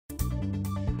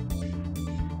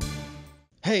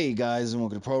Hey guys, and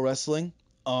welcome to Pro Wrestling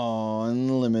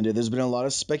Unlimited. There's been a lot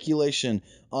of speculation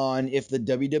on if the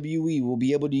WWE will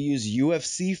be able to use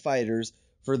UFC fighters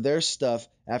for their stuff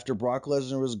after Brock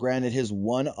Lesnar was granted his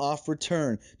one-off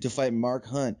return to fight Mark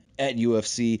Hunt at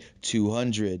UFC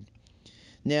 200.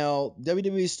 Now,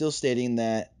 WWE is still stating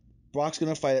that Brock's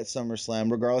going to fight at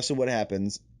SummerSlam regardless of what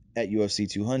happens at UFC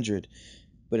 200.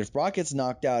 But if Brock gets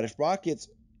knocked out, if Brock gets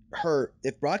hurt,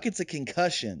 if Brock gets a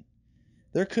concussion,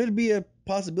 there could be a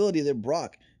possibility that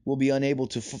Brock will be unable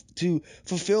to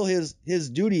fulfill his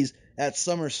duties at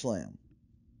SummerSlam.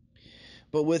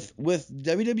 But with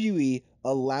WWE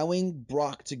allowing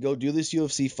Brock to go do this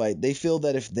UFC fight, they feel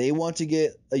that if they want to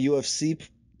get a UFC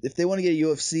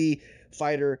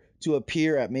fighter to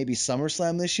appear at maybe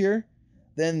SummerSlam this year,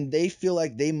 then they feel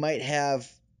like they might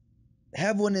have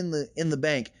one in the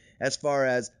bank as far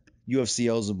as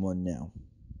UFC owes them one now.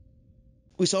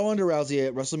 We saw Ronda Rousey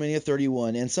at WrestleMania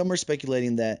 31, and some are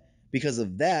speculating that because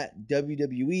of that,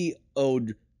 WWE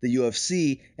owed the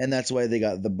UFC, and that's why they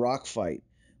got the Brock fight.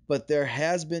 But there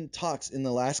has been talks in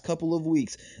the last couple of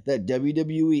weeks that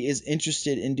WWE is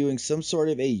interested in doing some sort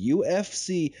of a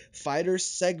UFC fighter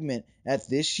segment at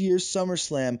this year's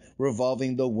SummerSlam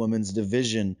revolving the women's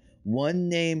division. One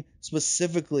name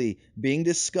specifically being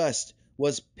discussed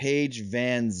was Paige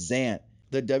Van Zant.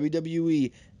 The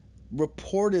WWE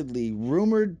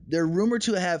they're rumored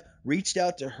to have reached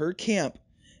out to her camp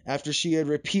after she had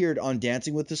appeared on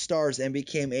Dancing with the Stars and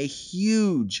became a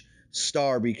huge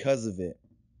star because of it.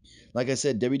 Like I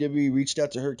said, WWE reached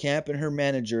out to her camp and her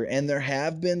manager, and there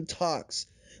have been talks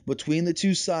between the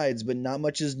two sides, but not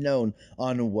much is known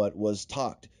on what was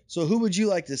talked. So who would you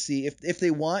like to see if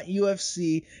they want a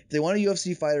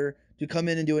UFC fighter to come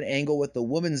in and do an angle with the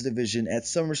women's division at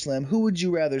SummerSlam? Who would you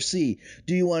rather see?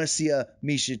 Do you want to see a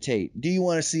Misha Tate? Do you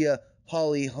want to see a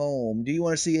Holly Holm? Do you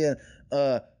want to see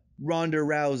a Ronda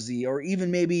Rousey, or even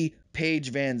maybe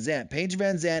Paige Van Zant? Paige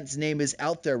Van Zant's name is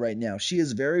out there right now. She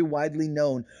is very widely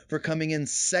known for coming in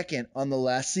second on the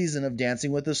last season of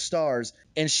Dancing with the Stars,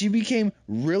 and she became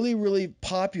really, really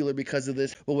popular because of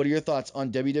this. But what are your thoughts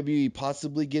on WWE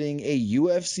possibly getting a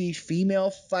UFC female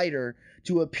fighter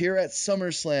to appear at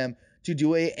SummerSlam to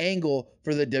do an angle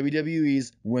for the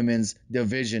WWE's women's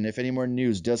division? If any more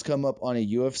news does come up on a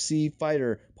UFC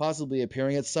fighter possibly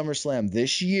appearing at SummerSlam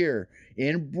this year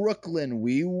in Brooklyn,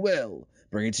 we will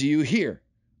bring it to you here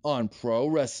on Pro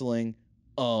Wrestling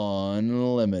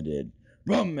Unlimited.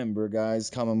 Remember, guys,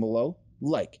 comment below,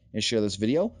 like and share this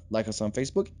video, like us on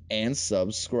Facebook, and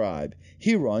subscribe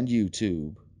here on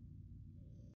YouTube.